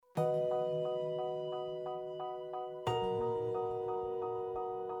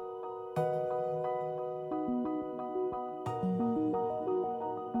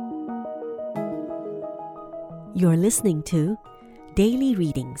You're listening to Daily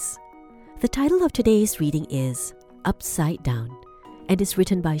Readings. The title of today's reading is Upside Down and is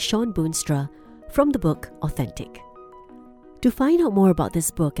written by Shawn Boonstra from the book Authentic. To find out more about this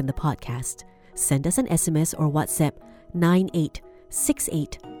book and the podcast, send us an SMS or WhatsApp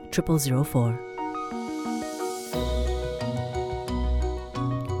 9868 0004.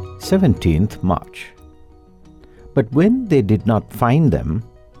 17th March. But when they did not find them,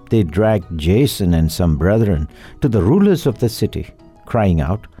 they dragged Jason and some brethren to the rulers of the city, crying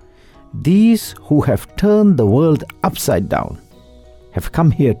out, "These who have turned the world upside down have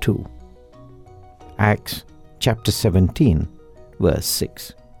come here too." Acts chapter 17, verse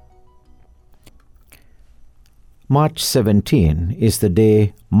 6. March 17 is the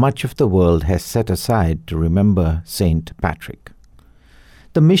day much of the world has set aside to remember Saint Patrick,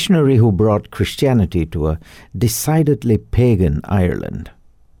 the missionary who brought Christianity to a decidedly pagan Ireland.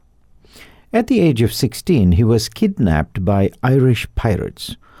 At the age of 16, he was kidnapped by Irish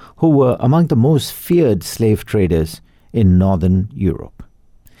pirates, who were among the most feared slave traders in northern Europe.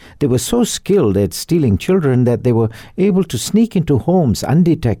 They were so skilled at stealing children that they were able to sneak into homes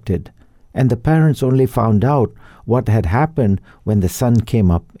undetected, and the parents only found out what had happened when the sun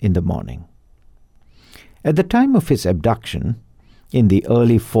came up in the morning. At the time of his abduction, in the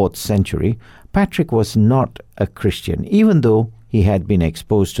early 4th century, Patrick was not a Christian, even though he had been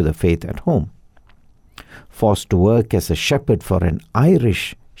exposed to the faith at home. Forced to work as a shepherd for an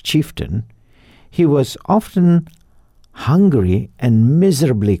Irish chieftain, he was often hungry and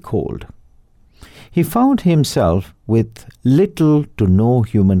miserably cold. He found himself with little to no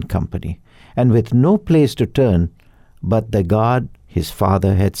human company, and with no place to turn but the God his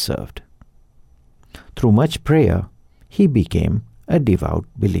father had served. Through much prayer, he became a devout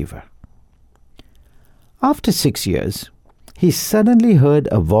believer. After 6 years, he suddenly heard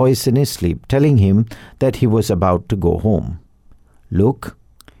a voice in his sleep telling him that he was about to go home. "Look,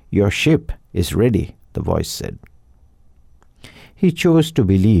 your ship is ready," the voice said. He chose to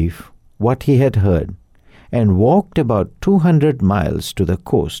believe what he had heard and walked about 200 miles to the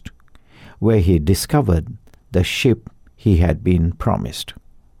coast, where he discovered the ship he had been promised.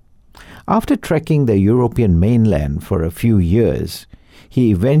 After trekking the European mainland for a few years, he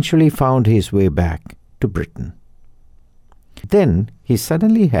eventually found his way back to Britain. Then he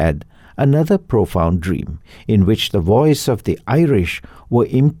suddenly had another profound dream, in which the voice of the Irish were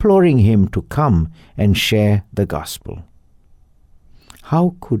imploring him to come and share the gospel.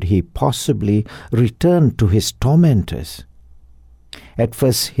 How could he possibly return to his tormentors? At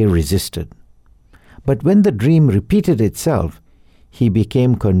first he resisted, but when the dream repeated itself, he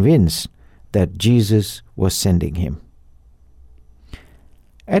became convinced that Jesus was sending him.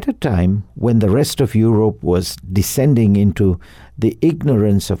 At a time when the rest of Europe was descending into the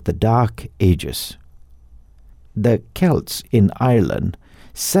ignorance of the Dark Ages, the Celts in Ireland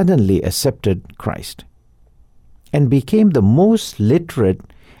suddenly accepted Christ and became the most literate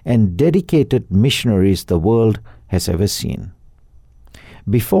and dedicated missionaries the world has ever seen.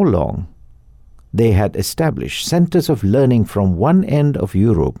 Before long, they had established centers of learning from one end of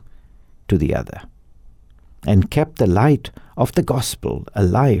Europe to the other, and kept the light of the gospel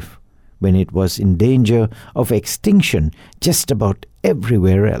alive when it was in danger of extinction just about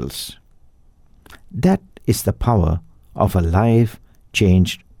everywhere else. That is the power of a life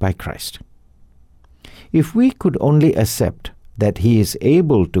changed by Christ. If we could only accept that He is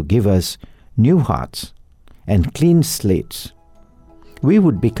able to give us new hearts and clean slates, we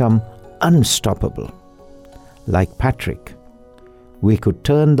would become unstoppable. Like Patrick, we could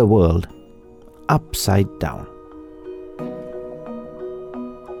turn the world upside down.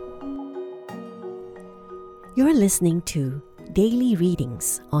 You're listening to Daily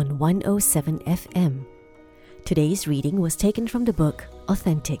Readings on 107 FM. Today's reading was taken from the book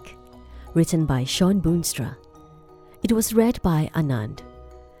Authentic, written by Shawn Boonstra. It was read by Anand.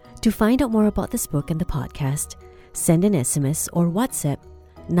 To find out more about this book and the podcast, send an SMS or WhatsApp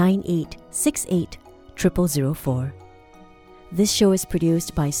 9868 0004. This show is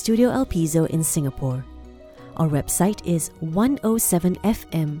produced by Studio El Piso in Singapore. Our website is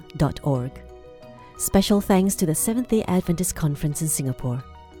 107fm.org. Special thanks to the Seventh-day Adventist Conference in Singapore.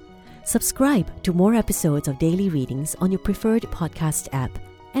 Subscribe to more episodes of Daily Readings on your preferred podcast app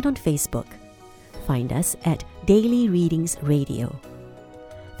and on Facebook. Find us at Daily Readings Radio.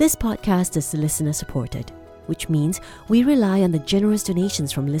 This podcast is listener-supported, which means we rely on the generous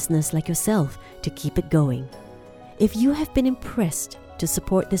donations from listeners like yourself to keep it going. If you have been impressed to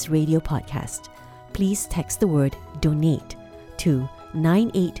support this radio podcast, please text the word DONATE to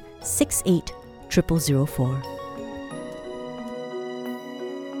 9868 0004.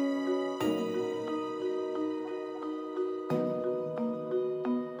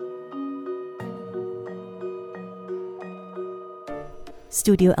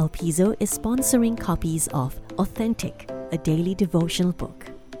 Studio El Piso is sponsoring copies of Authentic, a daily devotional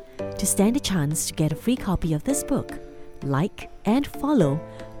book. To stand a chance to get a free copy of this book, like and follow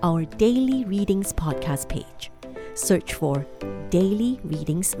our Daily Readings podcast page. Search for Daily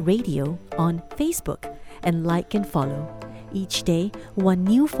Readings Radio on Facebook and like and follow. Each day, one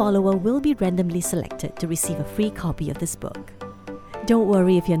new follower will be randomly selected to receive a free copy of this book. Don't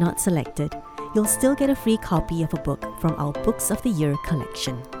worry if you're not selected. You'll still get a free copy of a book from our Books of the Year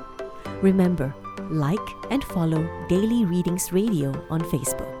collection. Remember, like and follow Daily Readings Radio on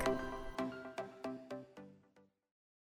Facebook.